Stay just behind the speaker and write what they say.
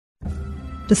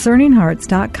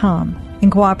DiscerningHearts.com, in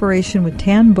cooperation with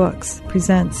Tan Books,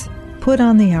 presents Put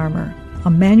on the Armor, a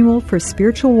manual for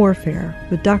spiritual warfare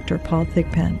with Dr. Paul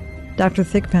Thigpen. Dr.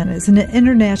 Thigpen is an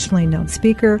internationally known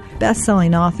speaker,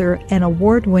 best-selling author, and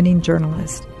award-winning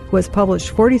journalist who has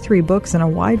published 43 books in a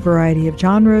wide variety of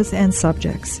genres and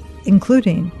subjects,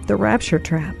 including The Rapture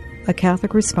Trap, a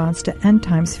Catholic response to end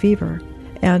times fever,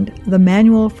 and The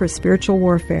Manual for Spiritual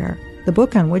Warfare, the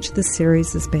book on which this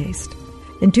series is based.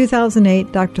 In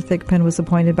 2008, Dr. Thigpen was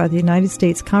appointed by the United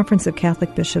States Conference of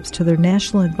Catholic Bishops to their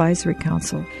National Advisory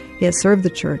Council. He has served the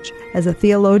Church as a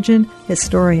theologian,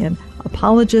 historian,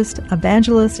 apologist,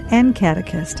 evangelist, and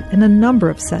catechist in a number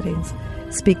of settings,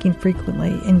 speaking frequently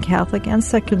in Catholic and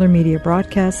secular media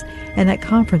broadcasts and at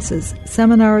conferences,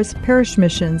 seminars, parish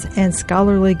missions, and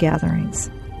scholarly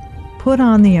gatherings. Put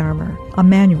on the Armor, a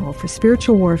manual for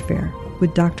spiritual warfare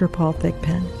with Dr. Paul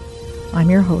Thigpen.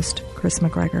 I'm your host, Chris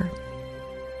McGregor.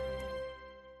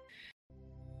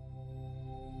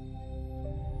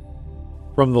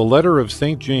 From the letter of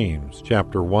St. James,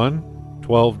 chapter 1,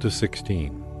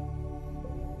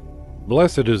 12-16.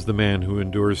 Blessed is the man who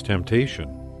endures temptation,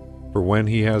 for when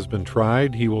he has been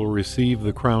tried, he will receive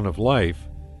the crown of life,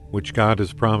 which God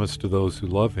has promised to those who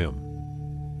love him.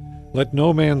 Let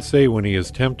no man say when he is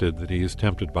tempted that he is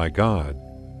tempted by God,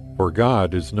 for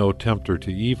God is no tempter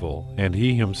to evil, and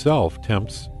he himself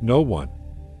tempts no one.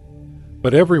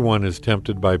 But everyone is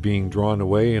tempted by being drawn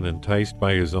away and enticed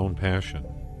by his own passion.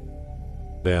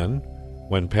 Then,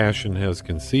 when passion has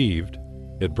conceived,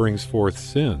 it brings forth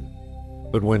sin.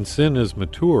 But when sin is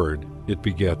matured, it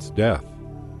begets death.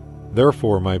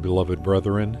 Therefore, my beloved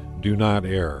brethren, do not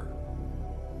err.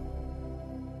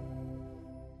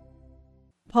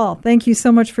 Paul, thank you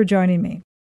so much for joining me.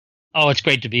 Oh, it's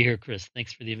great to be here, Chris.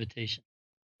 Thanks for the invitation.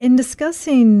 In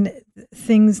discussing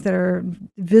things that are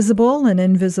visible and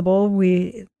invisible,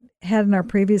 we had in our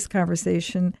previous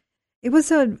conversation, it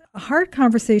was a hard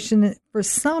conversation for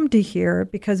some to hear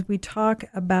because we talk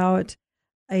about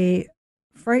a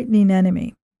frightening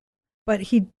enemy, but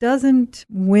he doesn't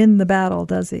win the battle,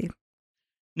 does he?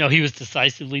 No, he was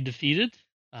decisively defeated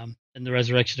in the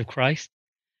resurrection of Christ.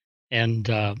 And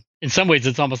in some ways,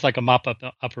 it's almost like a mop-up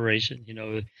operation. You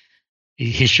know,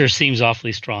 he sure seems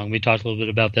awfully strong. We talked a little bit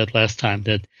about that last time,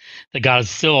 that God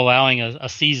is still allowing a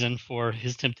season for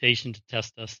his temptation to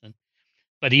test us.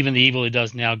 But even the evil he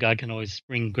does now, God can always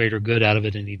bring greater good out of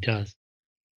it, and he does.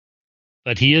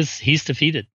 But he's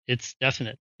defeated. It's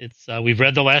definite. It's we've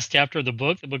read the last chapter of the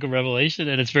book of Revelation,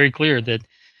 and it's very clear that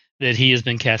he has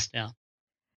been cast down.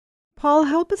 Paul,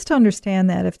 help us to understand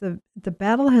that if the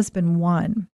battle has been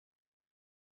won,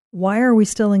 why are we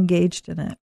still engaged in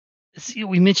it? See,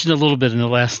 we mentioned a little bit in the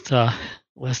last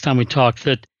time we talked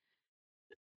that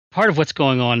part of what's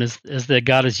going on is that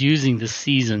God is using this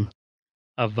season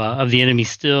of the enemy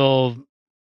still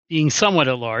being somewhat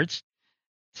at large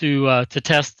to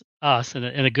test us in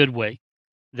a good way.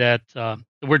 That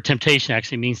the word temptation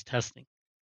actually means testing.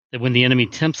 That when the enemy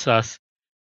tempts us,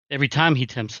 every time he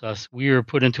tempts us, we are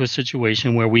put into a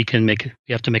situation where we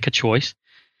have to make a choice,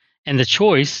 and the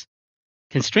choice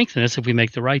can strengthen us if we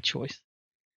make the right choice,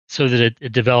 so that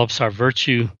it develops our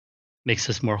virtue, makes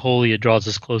us more holy, it draws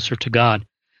us closer to God,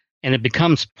 and it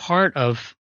becomes part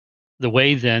of the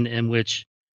way then in which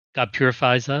God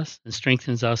purifies us and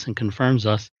strengthens us and confirms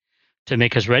us to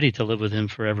make us ready to live with him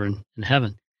forever in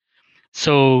heaven.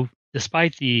 So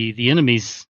despite the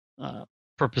enemy's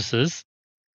purposes,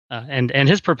 and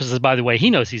his purposes, by the way, he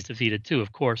knows he's defeated too,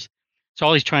 of course. So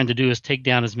all he's trying to do is take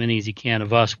down as many as he can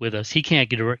of us with us. He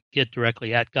can't get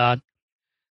directly at God.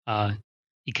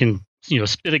 He can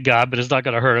spit at God, but it's not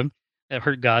going to hurt him. It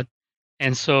hurt God.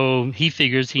 And so he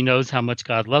figures he knows how much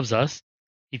God loves us.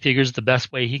 He figures the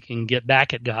best way he can get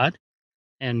back at God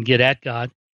and get at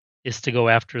God is to go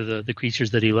after the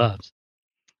creatures that he loves.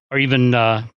 Or even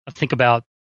think about,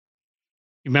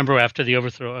 remember after the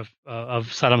overthrow of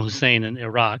Saddam Hussein in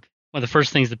Iraq, one of the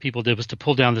first things that people did was to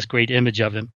pull down this great image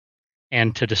of him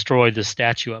and to destroy the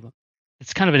statue of him.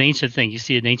 It's kind of an ancient thing. You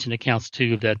see in ancient accounts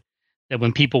too that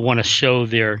when people want to show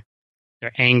their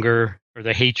anger or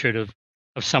their hatred of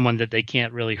someone that they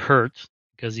can't really hurt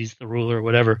because he's the ruler or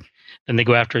whatever, then they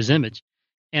go after his image.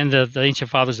 And the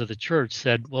ancient fathers of the church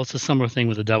said, well, it's a similar thing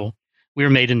with the devil. We were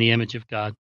made in the image of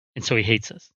God, and so he hates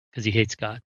us because he hates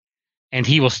God. And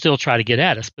he will still try to get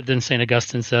at us. But then St.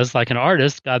 Augustine says, like an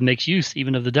artist, God makes use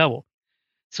even of the devil.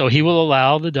 So he will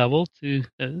allow the devil to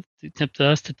tempt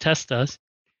us, to test us.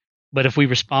 But if we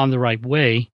respond the right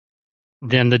way,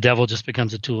 then the devil just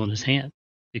becomes a tool in his hand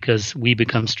because we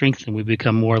become strengthened, we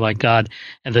become more like God,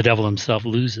 and the devil himself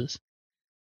loses.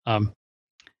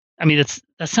 I mean,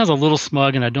 that sounds a little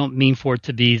smug, and I don't mean for it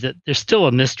to be that. There's still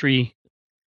a mystery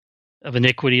of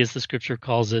iniquity, as the scripture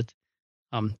calls it.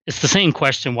 It's the same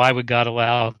question: why would God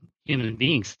allow human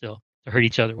beings still to hurt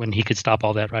each other when He could stop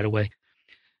all that right away?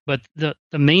 But the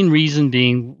main reason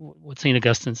being what St.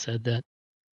 Augustine said, that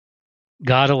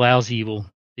God allows evil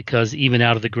because even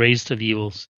out of the greatest of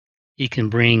evils, He can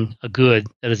bring a good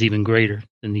that is even greater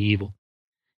than the evil.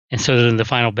 And so that in the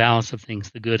final balance of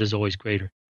things, the good is always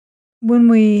greater. When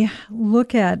we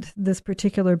look at this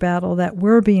particular battle that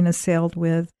we're being assailed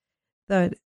with,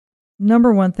 the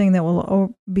number one thing that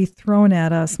will be thrown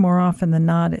at us more often than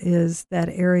not is that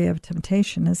area of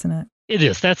temptation, isn't it? It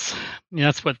is. That's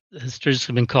what has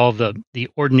traditionally been called the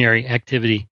ordinary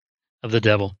activity of the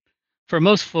devil. For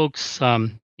most folks,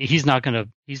 he's not gonna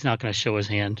show his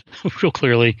hand real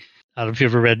clearly. I don't know if you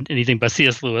ever read anything by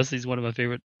C.S. Lewis. He's one of my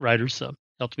favorite writers.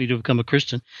 Helped me to become a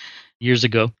Christian years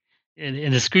ago.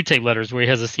 In his Screwtape Letters, where he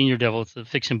has a senior devil, it's a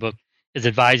fiction book, is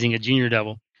advising a junior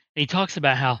devil. And he talks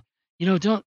about how, if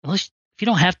you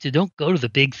don't have to, don't go to the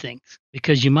big things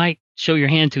because you might show your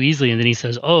hand too easily. And then he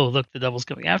says, oh, look, the devil's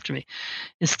coming after me.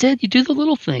 Instead, you do the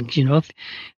little things,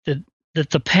 that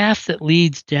the path that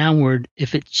leads downward,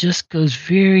 if it just goes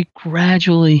very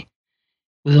gradually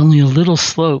with only a little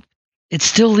slope, it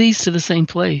still leads to the same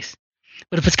place.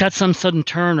 But if it's got some sudden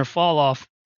turn or fall off,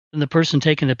 then the person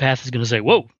taking the path is going to say,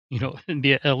 whoa, and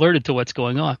be alerted to what's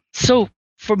going on. So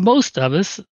for most of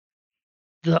us,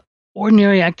 the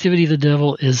ordinary activity of the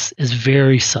devil is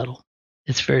very subtle.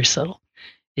 It's very subtle.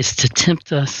 It's to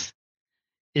tempt us.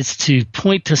 It's to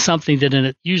point to something that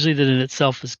in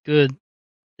itself is good,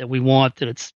 that we want, that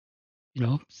it's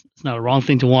not a wrong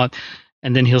thing to want.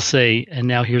 And then he'll say, and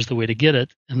now here's the way to get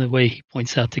it. And the way he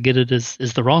points out to get it is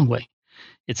the wrong way.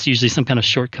 It's usually some kind of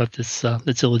shortcut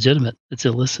that's illegitimate, that's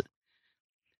illicit.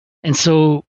 And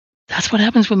so that's what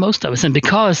happens with most of us. And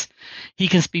because he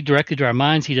can speak directly to our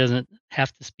minds, he doesn't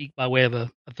have to speak by way of a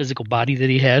physical body that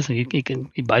he has. And he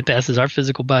bypasses our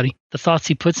physical body. The thoughts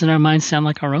he puts in our minds sound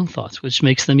like our own thoughts, which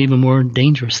makes them even more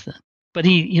dangerous then. But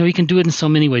he can do it in so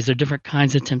many ways. There are different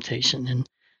kinds of temptation. And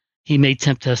he may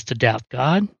tempt us to doubt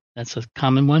God. That's a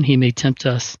common one. He may tempt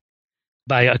us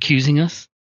by accusing us,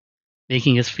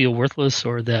 making us feel worthless,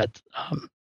 or that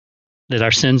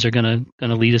our sins are going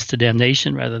to lead us to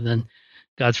damnation rather than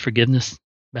God's forgiveness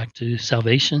back to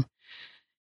salvation.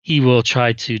 He will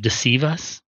try to deceive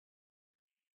us.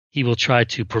 He will try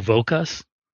to provoke us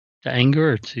to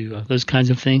anger or to those kinds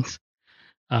of things.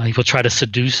 He will try to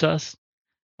seduce us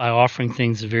by offering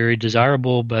things very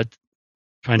desirable, but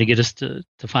trying to get us to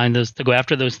find those, to go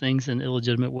after those things in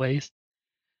illegitimate ways.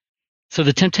 So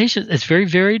the temptation, it's very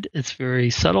varied. It's very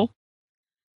subtle.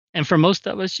 And for most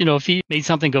of us, if he made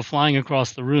something go flying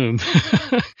across the room,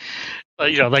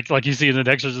 like you see in an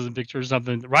exorcism picture or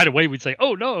something, right away we'd say,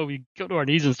 oh no, we go to our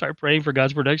knees and start praying for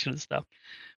God's protection and stuff.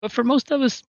 But for most of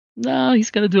us, no, he's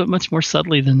going to do it much more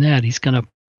subtly than that. He's going to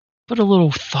put a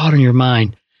little thought in your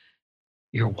mind.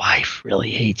 Your wife really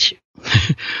hates you.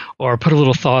 Or put a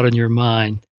little thought in your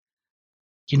mind.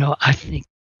 I think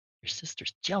your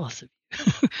sister's jealous of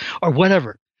you or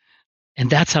whatever. And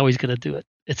that's how he's going to do it.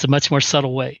 It's a much more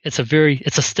subtle way. It's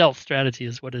a stealth strategy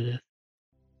is what it is.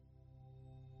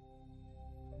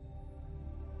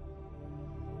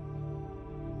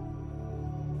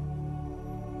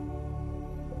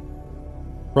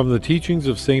 From the teachings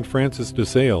of St. Francis de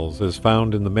Sales as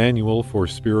found in the Manual for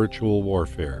Spiritual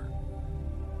Warfare.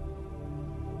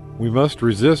 We must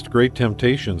resist great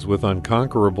temptations with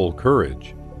unconquerable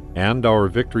courage, and our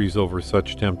victories over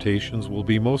such temptations will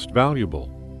be most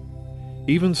valuable.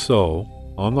 Even so,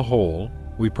 on the whole,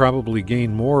 we probably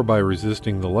gain more by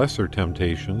resisting the lesser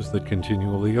temptations that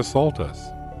continually assault us.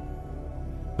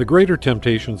 The greater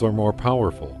temptations are more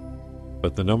powerful,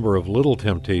 but the number of little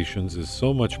temptations is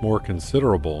so much more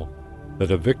considerable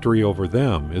that a victory over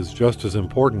them is just as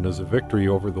important as a victory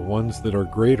over the ones that are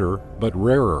greater but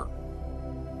rarer.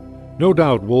 No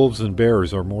doubt wolves and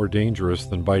bears are more dangerous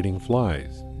than biting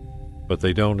flies, but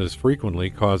they don't as frequently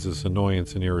cause us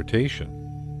annoyance and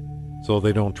irritation, so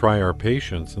they don't try our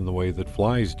patience in the way that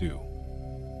flies do.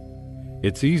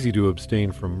 It's easy to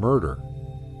abstain from murder,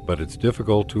 but it's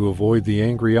difficult to avoid the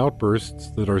angry outbursts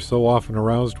that are so often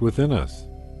aroused within us.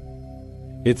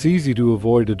 It's easy to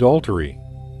avoid adultery,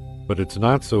 but it's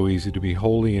not so easy to be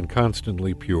holy and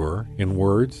constantly pure in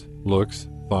words, looks,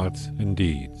 thoughts, and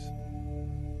deeds.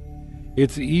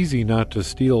 It's easy not to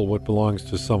steal what belongs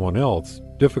to someone else,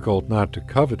 difficult not to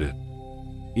covet it.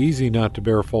 Easy not to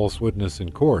bear false witness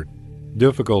in court,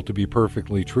 difficult to be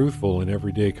perfectly truthful in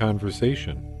everyday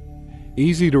conversation.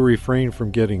 Easy to refrain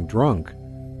from getting drunk,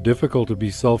 difficult to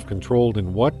be self-controlled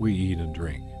in what we eat and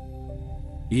drink.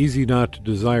 Easy not to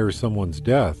desire someone's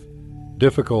death,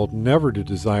 difficult never to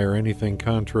desire anything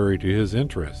contrary to his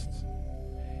interests.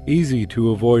 Easy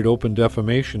to avoid open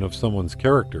defamation of someone's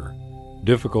character,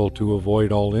 difficult to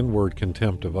avoid all inward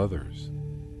contempt of others.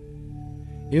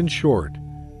 In short,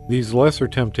 these lesser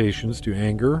temptations to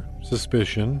anger,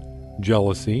 suspicion,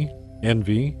 jealousy,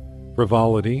 envy,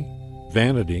 frivolity,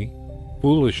 vanity,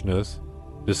 foolishness,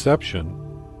 deception,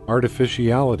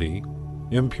 artificiality,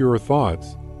 impure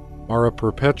thoughts, are a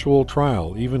perpetual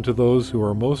trial even to those who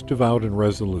are most devout and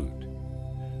resolute.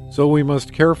 So we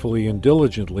must carefully and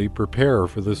diligently prepare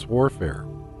for this warfare.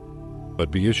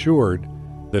 But be assured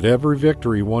that every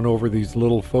victory won over these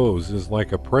little foes is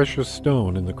like a precious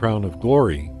stone in the crown of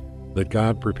glory that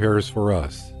God prepares for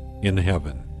us in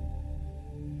heaven.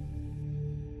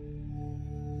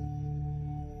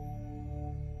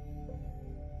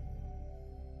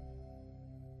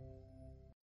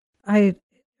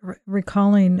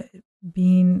 Recalling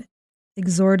being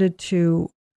exhorted to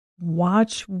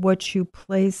watch what you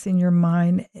place in your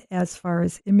mind as far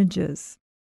as images.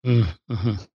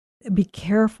 Mm-hmm. Be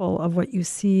careful of what you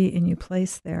see and you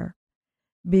place there,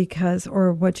 because,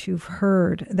 or what you've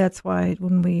heard. That's why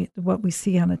what we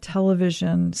see on a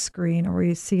television screen, or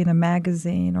we see in a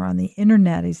magazine or on the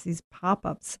internet, is these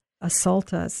pop-ups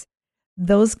assault us.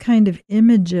 Those kind of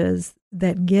images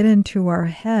that get into our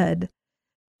head,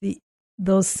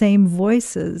 those same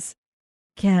voices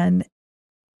can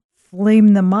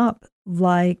flame them up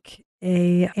like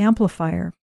a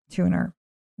amplifier tuner.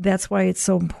 That's why it's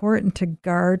so important to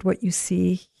guard what you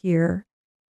see, hear,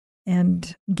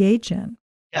 and gauge in.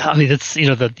 Yeah, I mean, that's,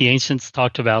 the ancients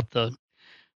talked about the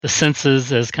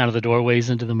senses as kind of the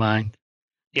doorways into the mind,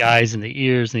 the eyes and the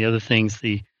ears and the other things.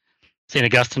 St.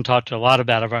 Augustine talked a lot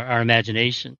about our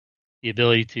imagination, the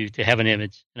ability to have an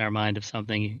image in our mind of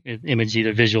something, image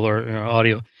either visual or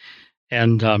audio,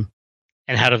 and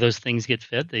how do those things get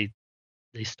fed? They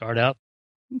start out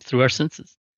through our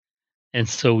senses, and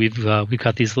so we've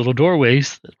got these little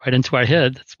doorways right into our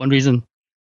head. That's one reason,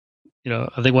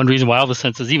 I think one reason why all the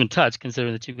senses, even touch,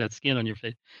 considering that you've got skin on your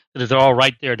face, that they're all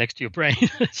right there next to your brain,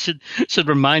 should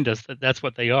remind us that that's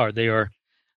what they are. They are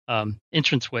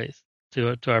entranceways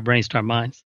to our brains, to our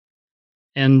minds,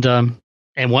 and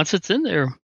once it's in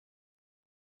there,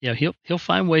 he'll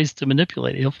find ways to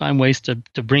manipulate it. He'll find ways to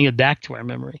bring it back to our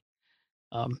memory.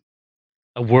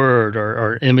 A word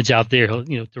or image out there,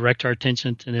 he'll direct our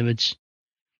attention to an image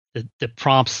that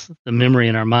prompts the memory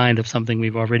in our mind of something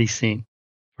we've already seen,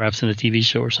 perhaps in a TV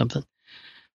show or something.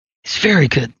 He's very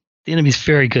good. The enemy's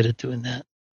very good at doing that.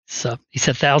 So he's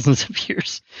had thousands of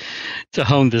years to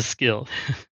hone this skill.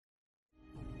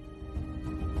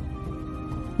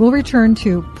 We'll return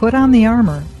to Put on the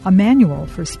Armor, a manual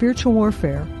for spiritual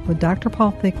warfare with Dr.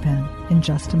 Paul Thigpen in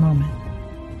just a moment.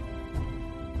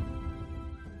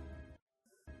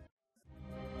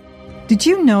 Did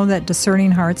you know that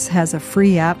Discerning Hearts has a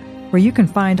free app where you can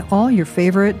find all your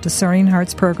favorite Discerning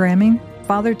Hearts programming?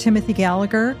 Father Timothy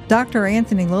Gallagher, Dr.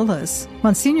 Anthony Lillis,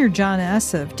 Monsignor John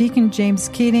Esseff, Deacon James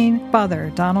Keating, Father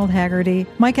Donald Haggerty,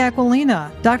 Mike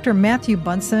Aquilina, Dr. Matthew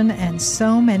Bunson, and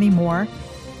so many more.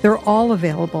 They're all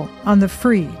available on the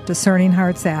free Discerning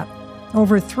Hearts app.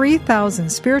 Over 3,000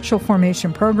 spiritual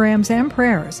formation programs and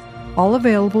prayers, all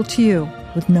available to you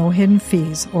with no hidden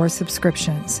fees or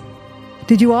subscriptions.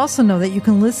 Did you also know that you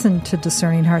can listen to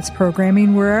Discerning Hearts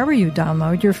programming wherever you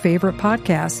download your favorite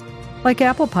podcasts, like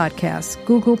Apple Podcasts,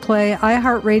 Google Play,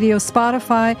 iHeartRadio,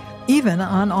 Spotify, even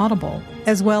on Audible,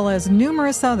 as well as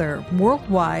numerous other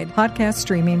worldwide podcast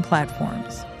streaming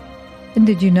platforms. And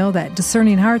did you know that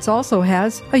Discerning Hearts also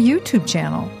has a YouTube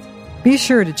channel? Be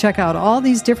sure to check out all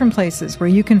these different places where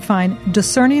you can find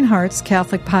Discerning Hearts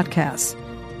Catholic podcasts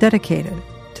dedicated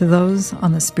to those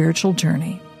on the spiritual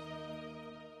journey.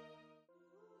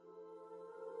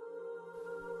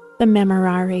 The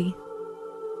Memorare.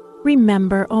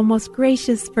 Remember, O most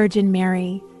gracious Virgin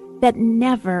Mary, that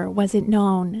never was it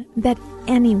known that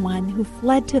anyone who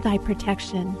fled to thy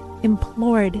protection,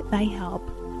 implored thy help,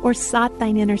 or sought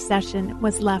thine intercession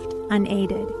was left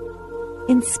unaided.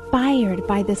 Inspired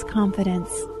by this confidence,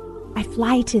 I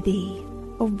fly to thee,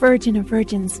 O Virgin of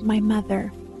Virgins, my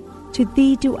Mother. To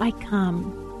thee do I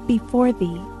come, before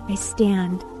thee I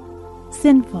stand,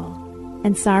 sinful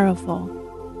and sorrowful.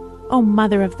 O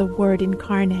Mother of the Word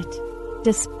incarnate,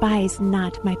 despise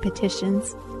not my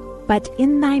petitions, but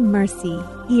in thy mercy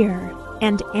hear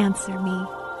and answer me.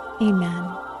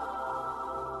 Amen.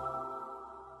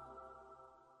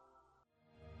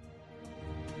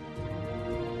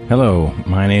 Hello,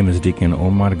 my name is Deacon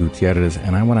Omar Gutierrez,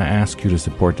 and I want to ask you to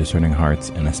support Discerning Hearts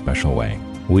in a special way.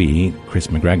 We, Chris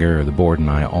McGregor, the board, and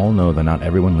I all know that not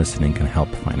everyone listening can help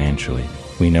financially.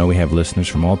 We know we have listeners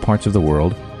from all parts of the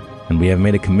world, and we have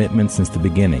made a commitment since the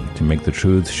beginning to make the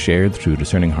truths shared through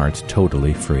Discerning Hearts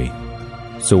totally free.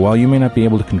 So while you may not be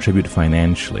able to contribute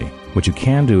financially, what you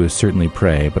can do is certainly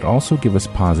pray, but also give us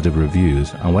positive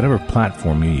reviews on whatever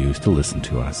platform you use to listen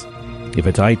to us. If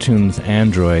it's iTunes,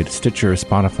 Android, Stitcher,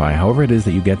 Spotify, however it is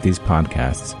that you get these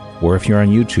podcasts, or if you're on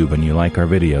YouTube and you like our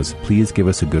videos, please give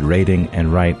us a good rating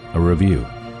and write a review.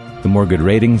 The more good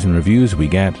ratings and reviews we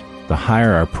get, the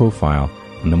higher our profile,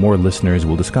 and the more listeners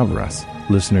will discover us,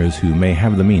 listeners who may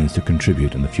have the means to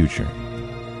contribute in the future.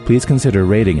 Please consider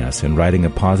rating us and writing a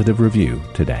positive review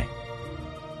today.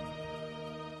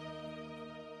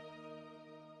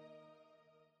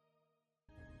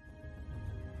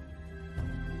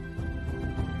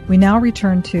 We now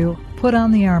return to Put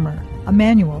on the Armor, a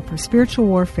manual for spiritual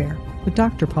warfare with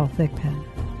Dr. Paul Thigpen.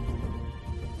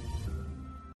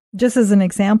 Just as an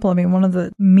example, I mean, one of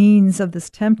the means of this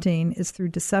tempting is through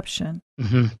deception.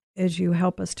 Mm-hmm. As you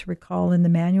help us to recall in the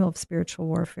manual of spiritual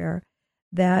warfare,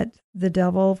 that the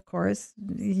devil, of course,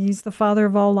 he's the father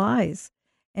of all lies.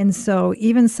 And so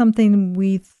even something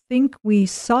we think we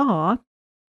saw,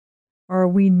 or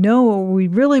we know, or we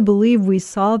really believe we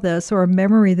saw this, or a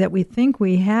memory that we think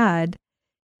we had,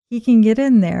 he can get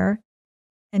in there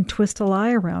and twist a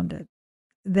lie around it.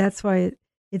 That's why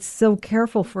it's so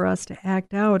careful for us to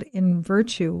act out in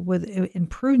virtue, in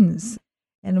prudence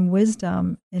and in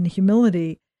wisdom and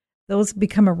humility. Those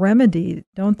become a remedy,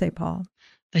 don't they, Paul?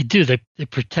 They do. They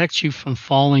protect you from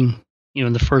falling,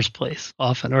 in the first place,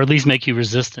 often, or at least make you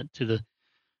resistant to the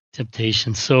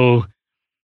temptation. So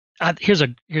here's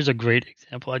a great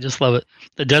example. I just love it.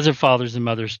 The Desert Fathers and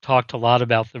Mothers talked a lot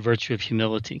about the virtue of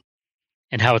humility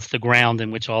and how it's the ground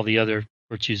in which all the other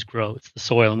virtues grow. It's the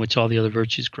soil in which all the other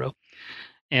virtues grow.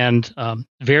 And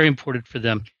very important for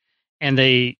them. And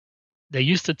they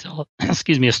used to tell,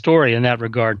 a story in that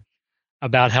regard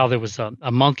about how there was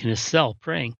a monk in his cell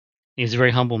praying. He was a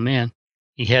very humble man.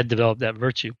 He had developed that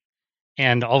virtue.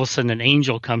 And all of a sudden an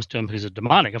angel comes to him who's a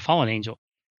demonic, a fallen angel,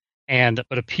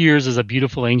 but appears as a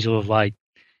beautiful angel of light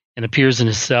and appears in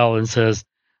his cell and says,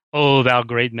 "Oh, thou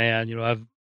great man, I'm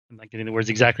not getting the words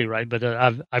exactly right, but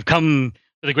I've come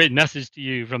with a great message to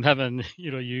you from heaven,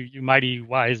 you mighty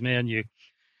wise man, you."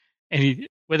 And he,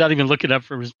 without even looking up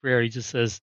from his prayer, he just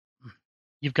says,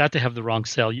 "You've got to have the wrong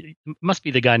cell. You must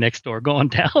be the guy next door going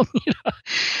down."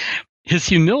 His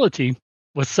humility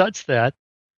was such that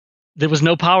there was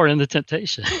no power in the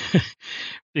temptation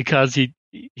because he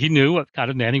knew what kind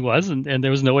of man he was, and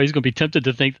there was no way he's going to be tempted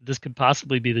to think that this could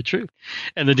possibly be the truth.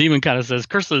 And the demon kind of says,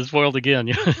 "Curse is foiled again,"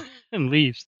 and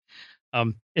leaves.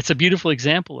 It's a beautiful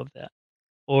example of that.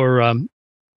 Or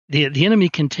the enemy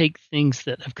can take things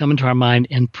that have come into our mind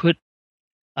and put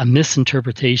a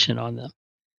misinterpretation on them.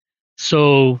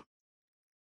 So,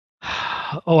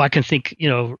 I can think,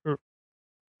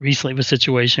 recently was a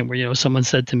situation where, someone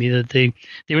said to me that they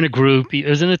were in a group, it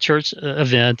was in a church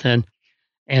event,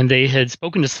 and they had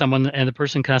spoken to someone, and the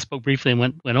person kind of spoke briefly and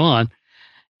went on.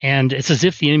 And it's as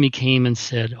if the enemy came and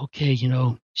said, "Okay,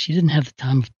 she didn't have the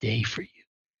time of day for you.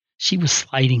 She was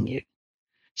slighting you.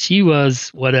 She was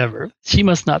whatever. She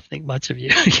must not think much of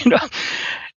you,"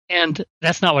 And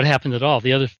that's not what happened at all.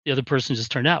 The other person just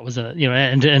turned out was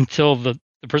and until the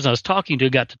person I was talking to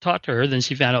got to talk to her, then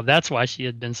she found out that's why she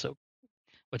had been so,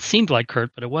 what seemed like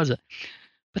hurt, but it wasn't.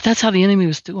 But that's how the enemy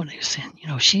was doing. He was saying,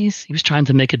 he was trying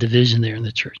to make a division there in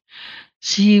the church.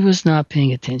 She was not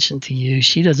paying attention to you.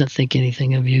 She doesn't think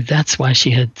anything of you. That's why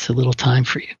she had so little time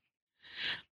for you.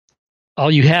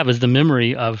 All you have is the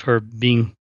memory of her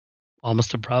being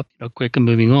almost abrupt, quick and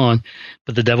moving on,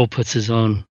 but the devil puts his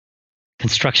own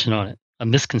construction on it, a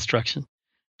misconstruction,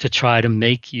 to try to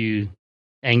make you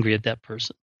angry at that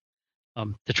person,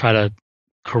 to try to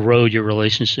corrode your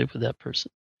relationship with that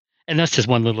person. And that's just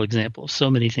one little example of so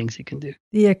many things he can do.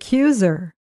 The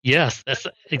accuser. Yes, that's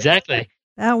exactly.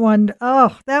 That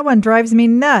one drives me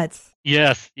nuts.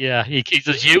 Yes, yeah. He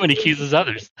accuses you and he accuses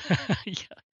others. Yeah.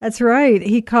 That's right.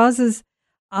 He causes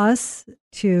us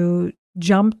to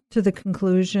jump to the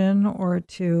conclusion or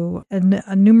to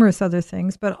numerous other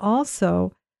things, but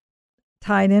also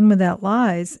tied in with that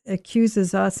lies,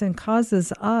 accuses us and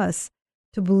causes us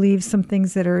to believe some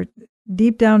things that are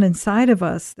deep down inside of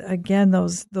us. Again,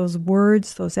 those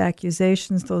words, those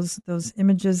accusations, those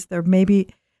images, there maybe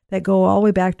that go all the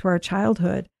way back to our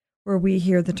childhood, where we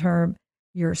hear the term,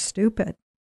 "You're stupid,"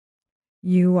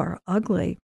 "You are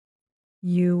ugly,"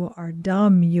 "You are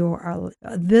dumb," "You are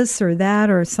this or that,"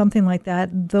 or something like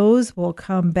that. Those will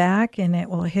come back and it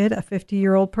will hit a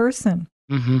 50-year-old person.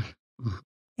 Mm-hmm.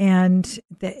 And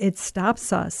it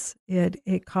stops us.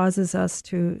 It causes us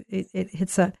to, it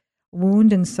hits a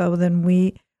wound. And so then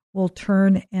we will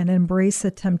turn and embrace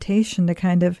a temptation to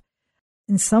kind of,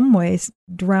 in some ways,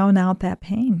 drown out that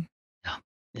pain. Yeah,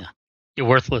 yeah. You're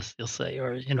worthless, they'll say,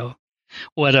 or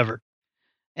whatever.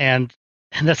 And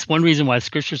that's one reason why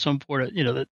Scripture is so important.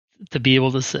 That to be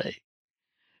able to say,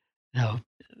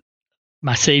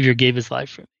 my Savior gave His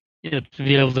life for me. To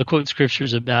be able to quote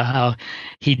scriptures about how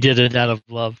He did it out of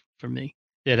love for me.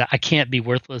 That I can't be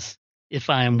worthless if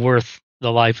I am worth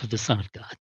the life of the Son of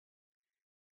God.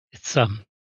 It's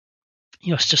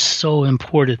it's just so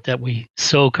important that we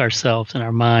soak ourselves and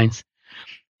our minds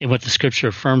in what the Scripture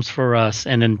affirms for us,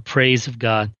 and in praise of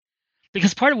God.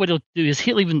 Because part of what he'll do is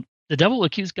the devil will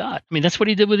accuse God. I mean, that's what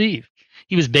he did with Eve.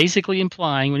 He was basically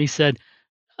implying when he said,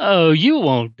 "Oh, you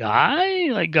won't die,"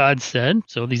 like God said.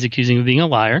 So he's accusing him of being a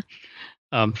liar.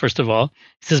 First of all,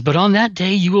 he says, "But on that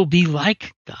day you will be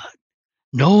like God,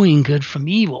 knowing good from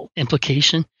evil."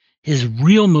 Implication: his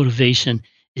real motivation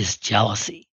is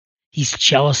jealousy. He's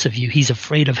jealous of you. He's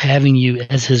afraid of having you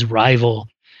as his rival,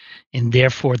 and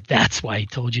therefore that's why he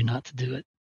told you not to do it.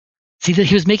 See, that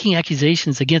he was making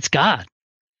accusations against God.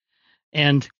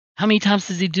 And how many times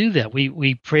does he do that?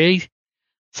 We pray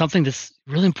something that's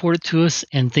really important to us,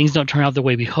 and things don't turn out the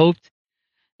way we hoped.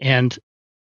 And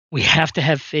we have to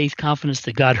have faith, confidence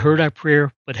that God heard our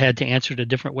prayer, but had to answer it a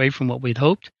different way from what we'd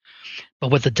hoped.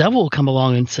 But what the devil will come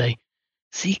along and say,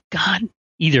 see, God,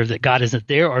 either that God isn't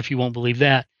there, or if you won't believe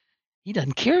that, He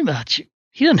doesn't care about you.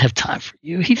 He doesn't have time for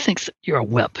you. He thinks that you're a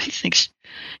wimp. He thinks,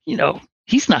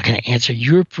 He's not going to answer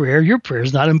your prayer. Your prayer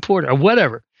is not important, or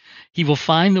whatever. He will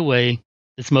find the way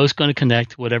that's most going to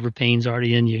connect to whatever pain's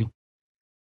already in you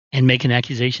and make an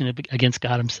accusation against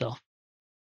God Himself.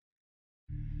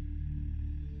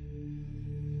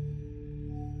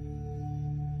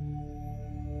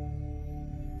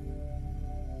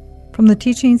 From the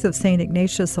teachings of St.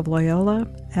 Ignatius of Loyola,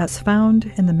 as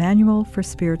found in the Manual for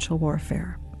Spiritual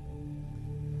Warfare.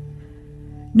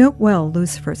 Note well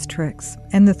Lucifer's tricks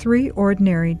and the 3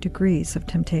 ordinary degrees of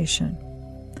temptation.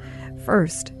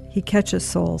 First, he catches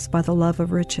souls by the love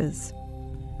of riches.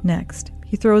 Next,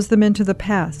 he throws them into the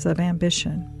paths of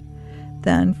ambition.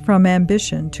 Then, from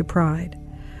ambition to pride,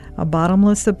 a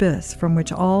bottomless abyss from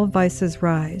which all vices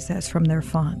rise as from their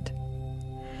font.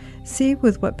 See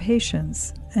with what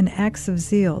patience and acts of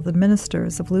zeal the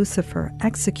ministers of Lucifer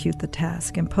execute the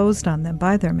task imposed on them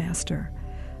by their master,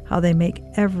 how they make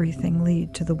everything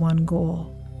lead to the one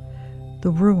goal,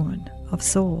 the ruin of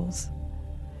souls.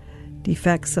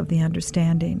 Defects of the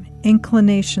understanding,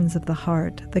 inclinations of the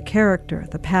heart, the character,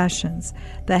 the passions,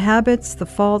 the habits, the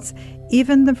faults,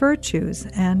 even the virtues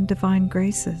and divine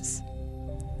graces.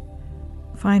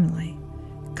 Finally,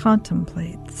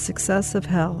 contemplate the success of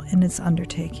hell in its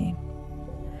undertaking.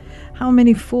 How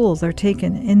many fools are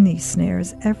taken in these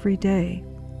snares every day?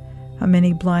 How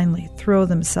many blindly throw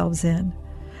themselves in?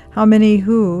 How many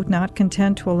who, not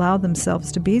content to allow themselves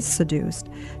to be seduced,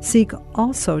 seek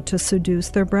also to seduce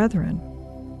their brethren?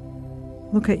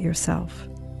 Look at yourself.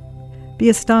 Be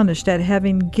astonished at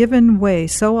having given way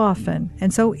so often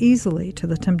and so easily to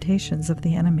the temptations of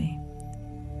the enemy.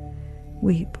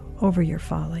 Weep over your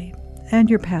folly and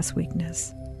your past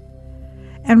weakness,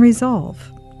 and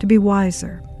resolve to be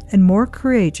wiser and more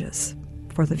courageous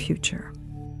for the future.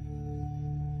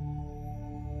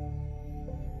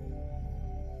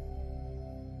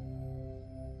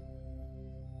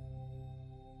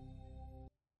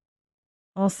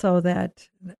 Also, that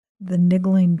the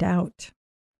niggling doubt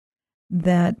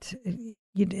that,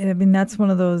 that's one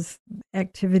of those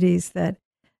activities that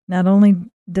not only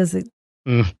does it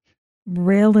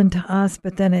rail into us,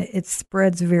 but then it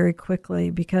spreads very quickly,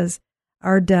 because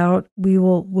our doubt,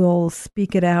 we'll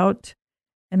speak it out,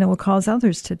 and it will cause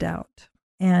others to doubt.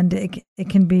 And it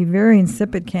can be very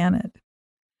insipid, can it?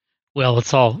 Well,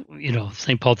 it's all,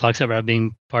 St. Paul talks about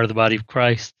being part of the body of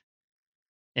Christ,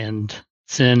 and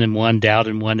sin in one, doubt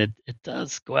in one, it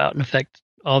does go out and affect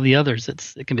all the others.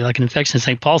 It can be like an infection.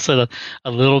 St. Paul said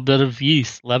a little bit of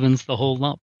yeast leavens the whole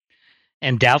lump.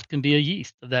 And doubt can be a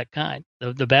yeast of that kind,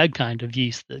 the bad kind of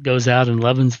yeast that goes out and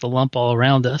leavens the lump all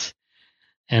around us.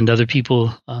 And other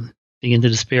people begin to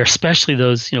despair, especially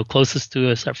those closest to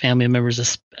us, our family members,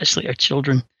 especially our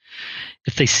children.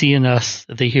 If they see in us,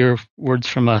 if they hear words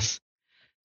from us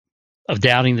of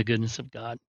doubting the goodness of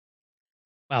God,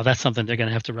 wow, that's something they're going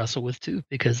to have to wrestle with too,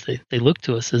 because they look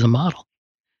to us as a model.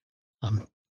 And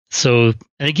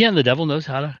again, the devil knows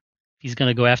he's going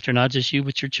to go after not just you,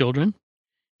 but your children.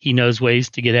 He knows ways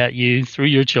to get at you through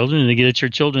your children and to get at your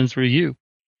children through you.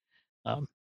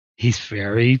 He's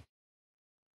very,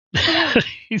 I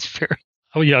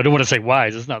don't want to say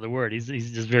wise. That's not the word. He's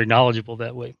just very knowledgeable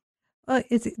that way. Well,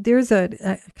 there's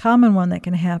a common one that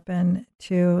can happen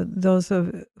to those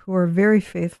who are very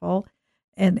faithful,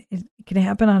 and it can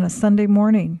happen on a Sunday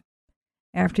morning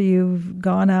after you've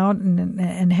gone out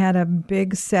and had a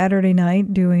big Saturday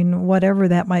night doing whatever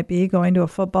that might be, going to a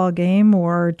football game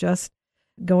or just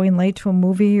going late to a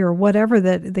movie or whatever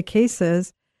the case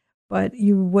is. But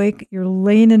you're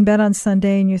laying in bed on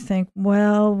Sunday and you think,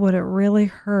 well, would it really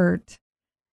hurt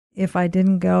if I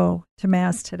didn't go to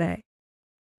Mass today?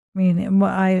 I mean,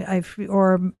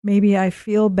 or maybe I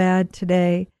feel bad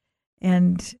today,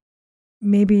 and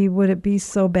maybe would it be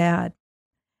so bad?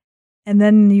 And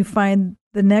then you find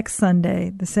the next Sunday,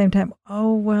 the same time,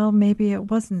 oh, well, maybe it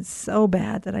wasn't so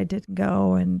bad that I didn't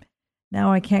go, and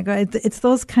now I can't go. It's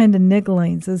those kind of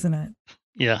nigglings, isn't it?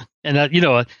 Yeah.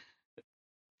 And,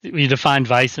 we define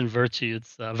vice and virtue.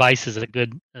 It's vice is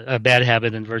a bad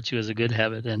habit, and virtue is a good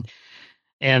habit.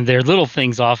 And they're little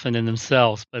things often in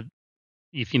themselves, but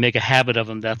if you make a habit of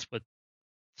them, that's what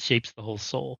shapes the whole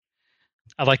soul.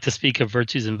 I like to speak of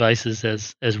virtues and vices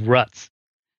as ruts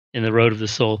in the road of the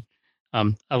soul.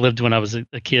 I lived when I was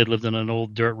a kid, lived on an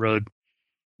old dirt road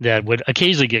that would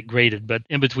occasionally get graded, but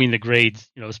in between the grades,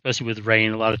 especially with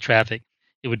rain, a lot of traffic,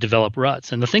 it would develop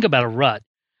ruts. And the thing about a rut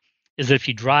is that if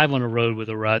you drive on a road with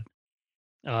a rut,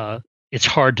 it's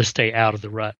hard to stay out of the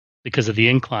rut because of the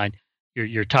incline.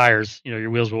 Your tires, your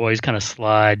wheels will always kind of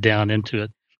slide down into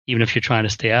it, even if you're trying to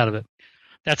stay out of it.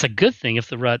 That's a good thing if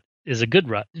the rut is a good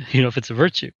rut, if it's a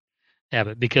virtue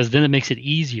habit, because then it makes it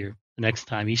easier the next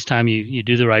time. Each time you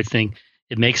do the right thing,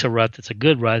 it makes a rut that's a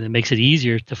good rut. It makes it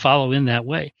easier to follow in that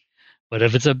way. But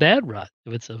if it's a bad rut,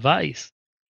 if it's a vice,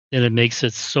 then it makes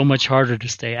it so much harder to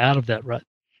stay out of that rut.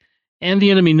 And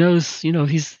the enemy knows,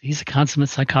 he's a consummate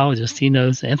psychologist. He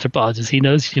knows anthropologist. He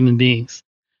knows human beings.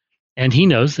 And he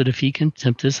knows that if he can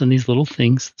tempt us in these little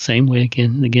things the same way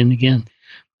again and again and again,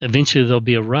 eventually there'll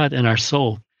be a rut in our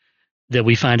soul that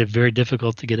we find it very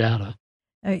difficult to get out of.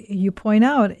 You point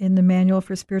out in the Manual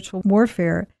for Spiritual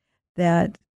Warfare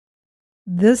that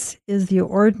this is the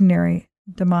ordinary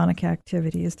demonic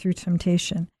activity, is through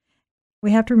temptation.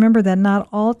 We have to remember that not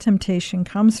all temptation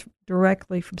comes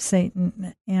directly from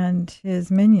Satan and his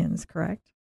minions,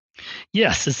 correct?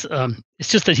 Yes, it's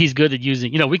just that he's good at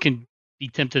using, we can be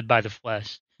tempted by the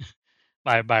flesh,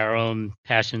 by our own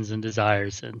passions and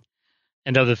desires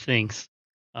and other things,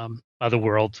 by the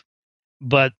world.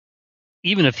 But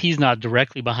even if he's not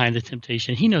directly behind the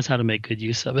temptation, he knows how to make good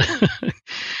use of it.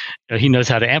 He knows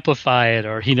how to amplify it,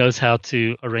 or he knows how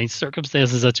to arrange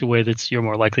circumstances in such a way that you're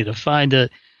more likely to find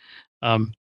it.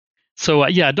 So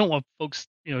I don't want folks,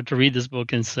 to read this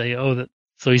book and say,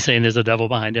 so he's saying there's a devil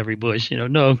behind every bush.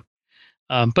 No.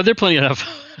 But there are plenty enough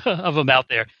of them out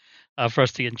there for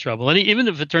us to get in trouble. And even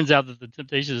if it turns out that the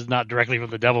temptation is not directly from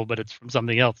the devil, but it's from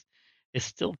something else, it's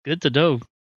still good to know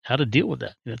how to deal with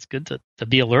that. It's good to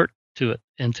be alert to it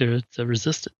and to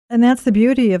resist it. And that's the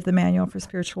beauty of the Manual for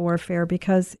Spiritual Warfare,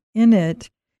 because in it,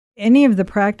 any of the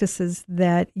practices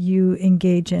that you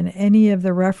engage in, any of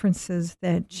the references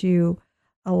that you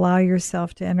allow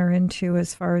yourself to enter into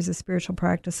as far as a spiritual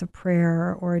practice of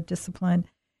prayer or a discipline,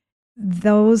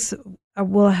 those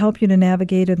will help you to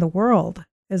navigate in the world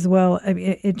as well. I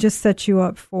mean, it just sets you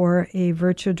up for a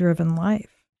virtue-driven life.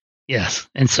 Yes,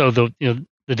 and so the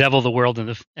devil, the world,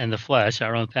 and the flesh,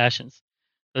 our own passions.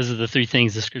 Those are the three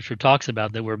things the Scripture talks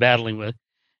about that we're battling with,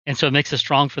 and so it makes us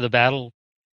strong for the battle.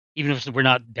 Even if we're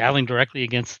not battling directly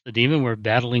against the demon, we're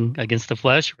battling against the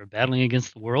flesh, we're battling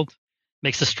against the world. It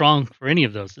makes us strong for any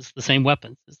of those. It's the same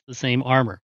weapons, it's the same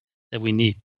armor that we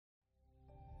need.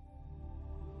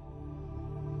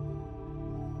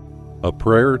 A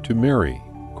Prayer to Mary,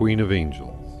 Queen of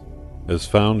Angels, as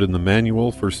found in the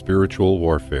Manual for Spiritual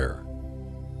Warfare.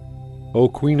 O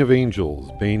Queen of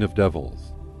Angels, bane of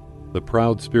devils, the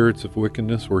proud spirits of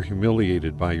wickedness were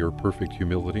humiliated by your perfect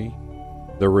humility.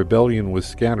 Their rebellion was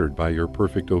scattered by your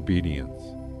perfect obedience.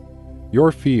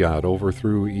 Your fiat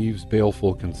overthrew Eve's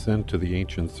baleful consent to the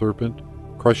ancient serpent,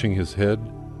 crushing his head,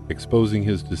 exposing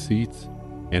his deceits,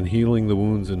 and healing the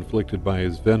wounds inflicted by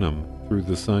his venom through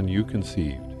the Son you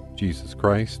conceived, Jesus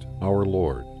Christ, our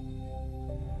Lord.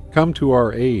 Come to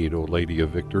our aid, O Lady of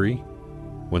Victory,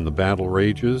 when the battle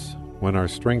rages, when our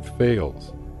strength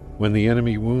fails, when the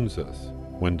enemy wounds us,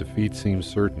 when defeat seems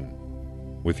certain.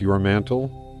 With your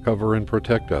mantle, cover and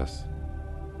protect us.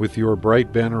 With your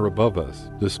bright banner above us,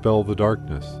 dispel the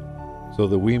darkness, so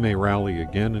that we may rally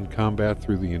again in combat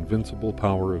through the invincible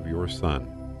power of your Son.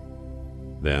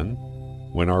 Then,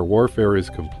 when our warfare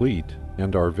is complete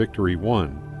and our victory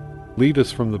won, lead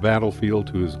us from the battlefield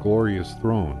to his glorious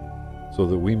throne, so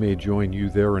that we may join you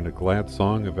there in a glad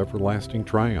song of everlasting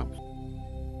triumph.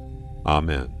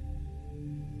 Amen.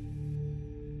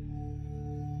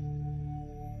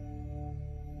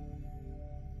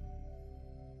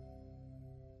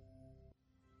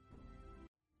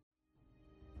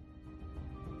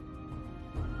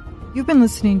 You've been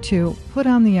listening to Put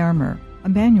on the Armor, a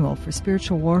manual for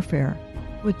spiritual warfare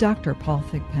with Dr. Paul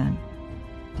Thigpen.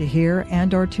 To hear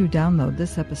and or to download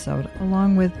this episode,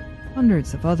 along with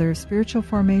hundreds of other spiritual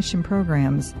formation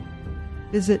programs,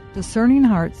 visit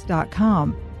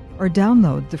discerninghearts.com or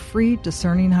download the free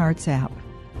Discerning Hearts app.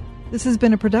 This has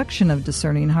been a production of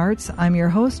Discerning Hearts. I'm your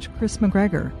host, Chris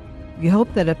McGregor. We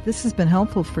hope that if this has been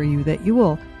helpful for you, that you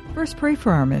will first pray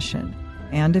for our mission.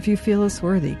 And if you feel us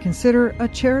worthy, consider a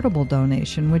charitable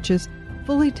donation, which is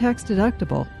fully tax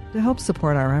deductible to help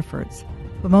support our efforts.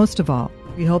 But most of all,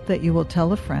 we hope that you will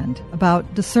tell a friend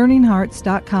about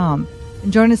discerninghearts.com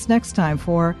and join us next time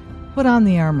for Put on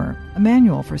the Armor, a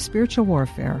manual for spiritual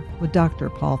warfare with Dr.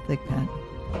 Paul Thigpen.